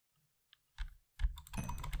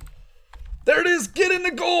There it is. Get in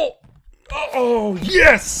the goal. Oh,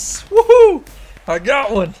 yes. Woohoo. I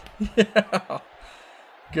got one. Yeah.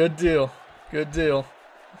 Good deal. Good deal.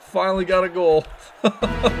 Finally got a goal. Hey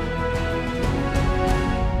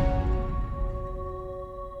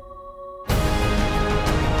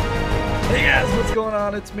guys, what's going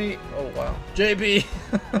on? It's me. Oh wow. JB.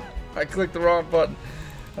 I clicked the wrong button.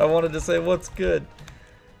 I wanted to say what's good.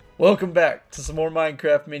 Welcome back to some more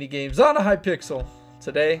Minecraft mini games on a Hypixel.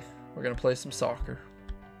 Today, we're going to play some soccer.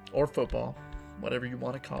 Or football. Whatever you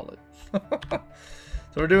want to call it. So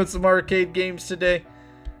we're doing some arcade games today.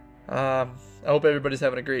 I hope everybody's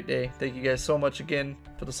having a great day. Thank you guys so much again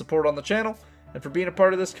for the support on the channel and for being a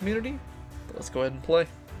part of this community. Let's go ahead and play.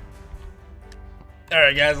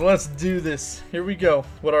 Alright guys, let's do this. Here we go.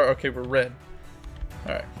 Okay, we're red.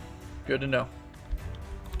 Alright, good to know.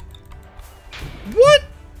 What?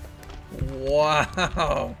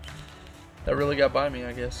 Wow. That really got by me,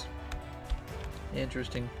 I guess.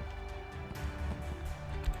 Interesting.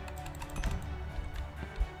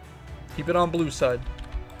 Keep it on blue side.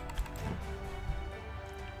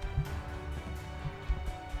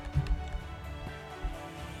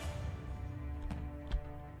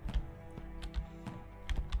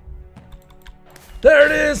 There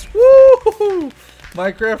it is! Woo!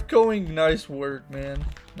 Minecraft going. Nice work, man.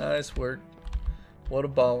 Nice work. What a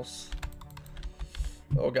boss.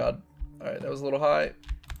 Oh god. Alright, that was a little high.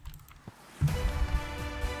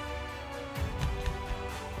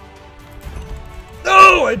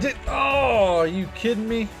 No! I did. Oh, are you kidding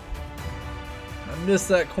me? I missed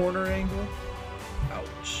that corner angle.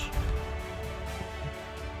 Ouch.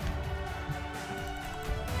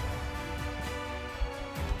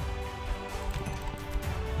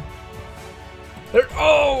 There,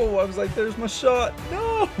 oh, I was like, there's my shot.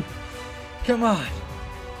 No! Come on.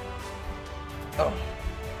 Oh.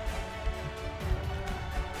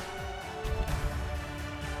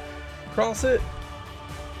 Cross it.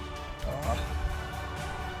 Oh.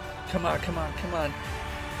 Come on, come on, come on.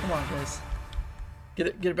 Come on, guys. Get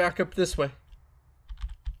it back up this way.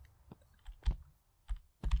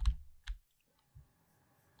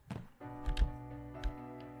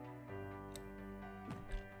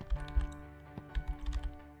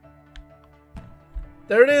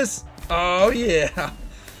 There it is! Oh yeah!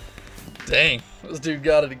 Dang, this dude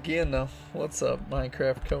got it again though. What's up,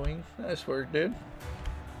 Minecraft Coing? Nice work, dude.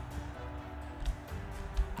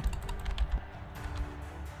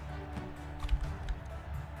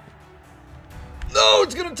 No,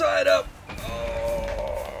 it's gonna tie it up!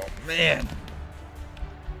 Oh, man.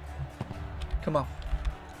 Come on.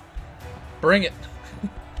 Bring it.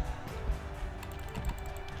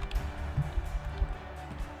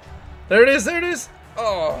 There it is, there it is!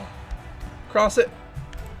 Oh, cross it.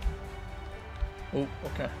 Oh,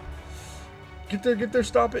 okay. Get there,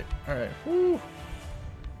 stop it. All right. Woo.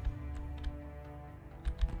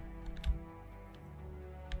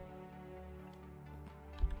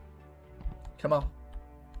 Come on.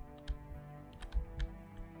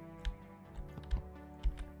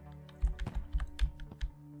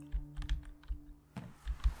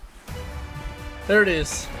 There it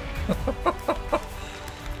is.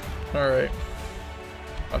 All right.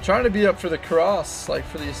 I'm trying to be up for the cross, like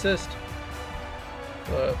for the assist.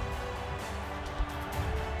 But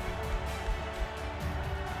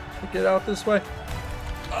get out this way.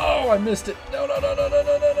 Oh, I missed it. No, no, no, no, no,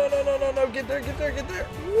 no, no, no, no, no, no, no. Get there, get there, get there.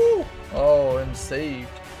 Woo. Oh, and saved.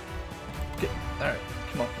 All right,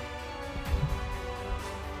 come on.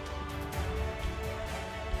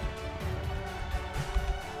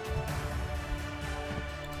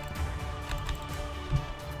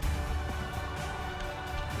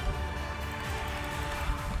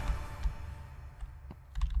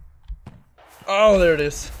 Oh, there it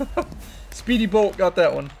is. Speedy Bolt got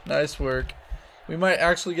that one. Nice work. We might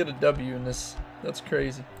actually get a W in this. That's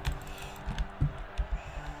crazy.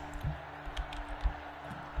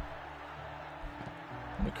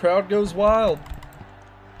 And the crowd goes wild.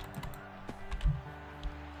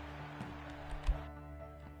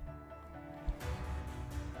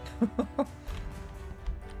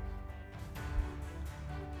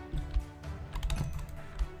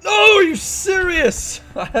 No, are you serious?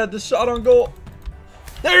 I had the shot on goal.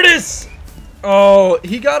 There it is! Oh,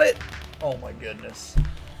 he got it? Oh my goodness.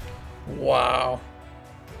 Wow.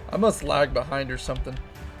 I must lag behind or something.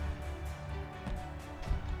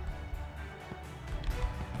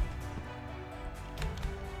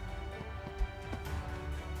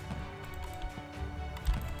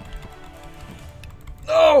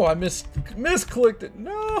 No, I misclicked it.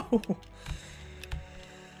 No.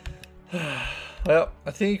 Well,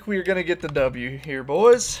 I think we're gonna get the W here,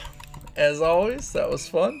 boys. As always, that was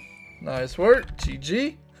fun. Nice work.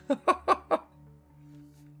 GG.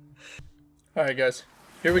 Alright, guys.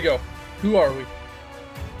 Here we go. Who are we?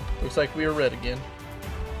 Looks like we are red again.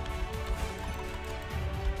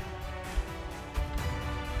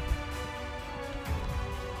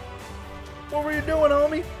 What were you doing,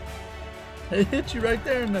 homie? It hit you right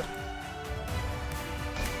there in the...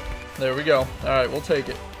 There we go. Alright, we'll take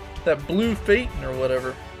it. That blue Phaeton or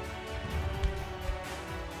whatever.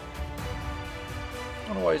 I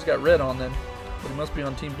don't know why he's got red on then. But he must be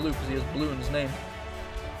on Team Blue because he has blue in his name.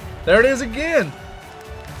 There it is again!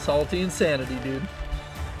 Salty insanity, dude.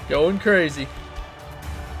 Going crazy.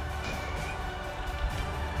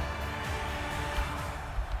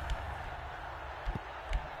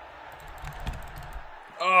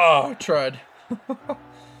 Oh, I tried.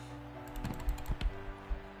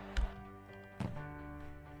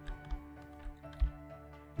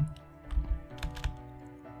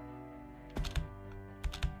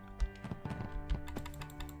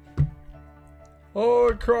 Oh,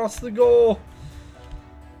 across the goal.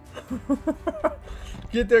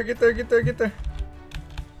 Get there, get there, get there, get there.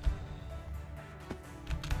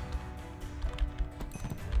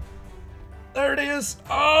 There it is.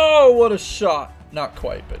 Oh, what a shot. Not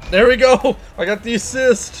quite, but there we go. I got the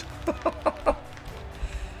assist.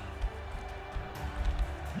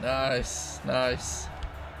 Nice, nice.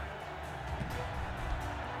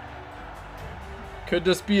 Could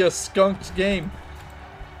this be a skunked game?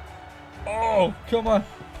 Oh, come on.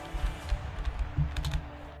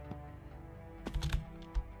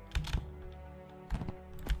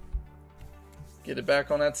 Get it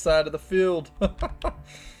back on that side of the field.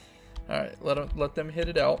 Alright, let them hit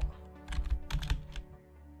it out.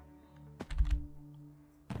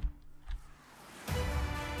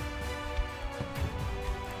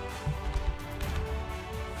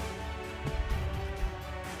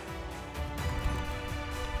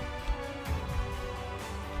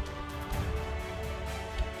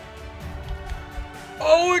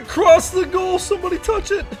 Oh, it crossed the goal! Somebody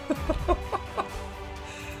touch it!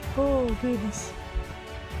 Oh, goodness.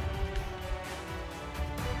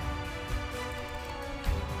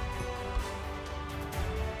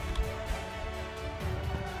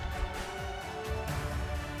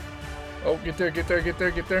 Oh, get there, get there, get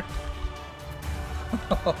there, get there.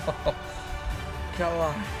 Come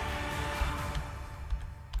on.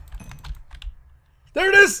 There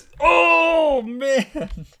it is! Oh, man!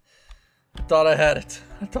 I thought I had it.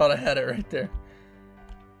 I thought I had it right there.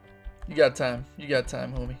 You got time. You got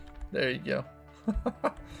time, homie. There you go.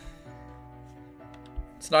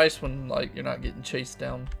 It's nice when, like, you're not getting chased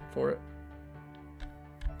down for it.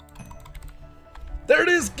 There it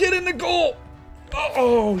is! Get in the goal!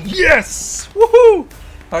 Oh, yes! Woohoo!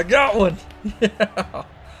 I got one! Yeah!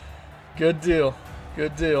 Good deal.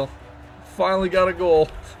 Good deal. Finally got a goal.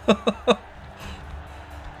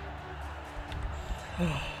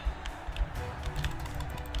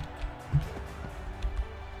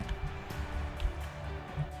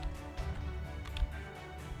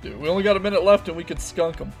 Dude, we only got a minute left and we could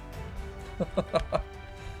skunk them.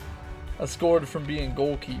 I scored from being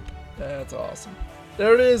goalkeep. That's awesome.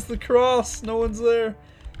 There it is, the cross. No one's there.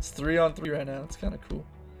 It's 3-on-3 right now. It's kind of cool.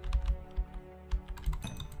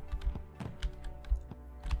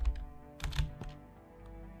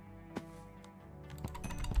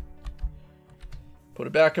 Put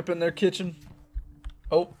it back up in their kitchen.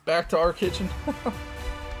 Oh, back to our kitchen.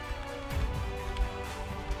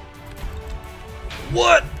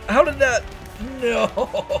 What? How did that? No.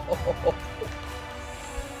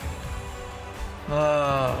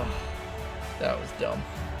 Ah, that was dumb.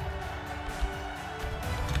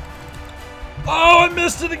 Oh, I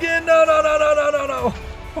missed it again. No, no, no, no, no, no, no.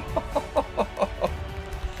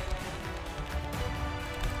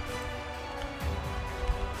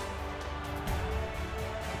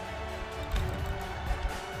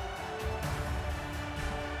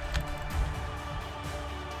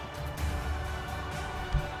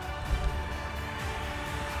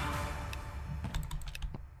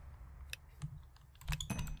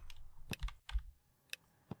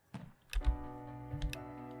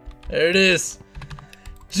 There it is.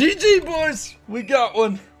 GG, boys. We got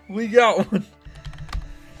one. We got one.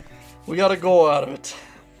 We got a goal out of it.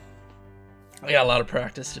 I got a lot of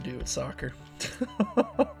practice to do with soccer.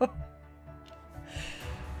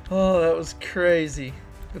 Oh, that was crazy.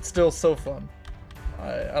 It's still so fun.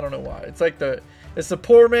 I don't know why. It's like it's the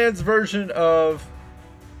poor man's version of,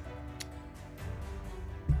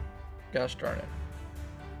 gosh darn it.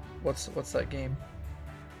 What's that game?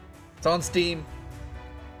 It's on Steam.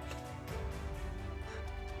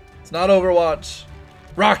 It's not Overwatch.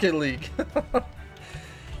 Rocket League.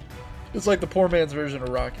 It's like the poor man's version of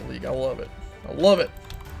Rocket League. I love it. I love it.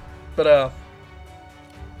 But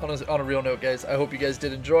on a real note, guys, I hope you guys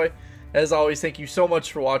did enjoy. As always, thank you so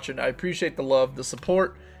much for watching. I appreciate the love, the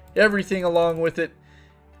support, everything along with it.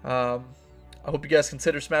 I hope you guys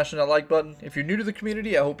consider smashing that like button. If you're new to the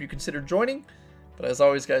community, I hope you consider joining. But as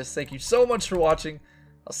always, guys, thank you so much for watching.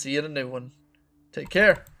 I'll see you in a new one. Take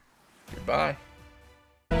care. Goodbye.